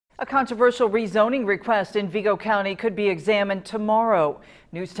A controversial rezoning request in Vigo County could be examined tomorrow.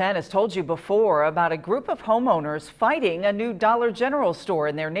 News 10 has told you before about a group of homeowners fighting a new Dollar General store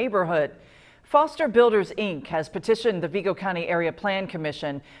in their neighborhood. Foster Builders, Inc. has petitioned the Vigo County Area Plan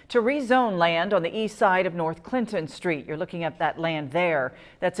Commission to rezone land on the east side of North Clinton Street. You're looking at that land there.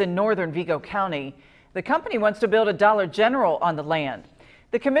 That's in northern Vigo County. The company wants to build a Dollar General on the land.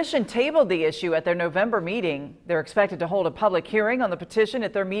 The commission tabled the issue at their November meeting. They're expected to hold a public hearing on the petition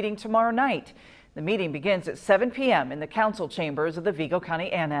at their meeting tomorrow night. The meeting begins at 7 p.m. in the council chambers of the Vigo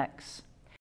County Annex.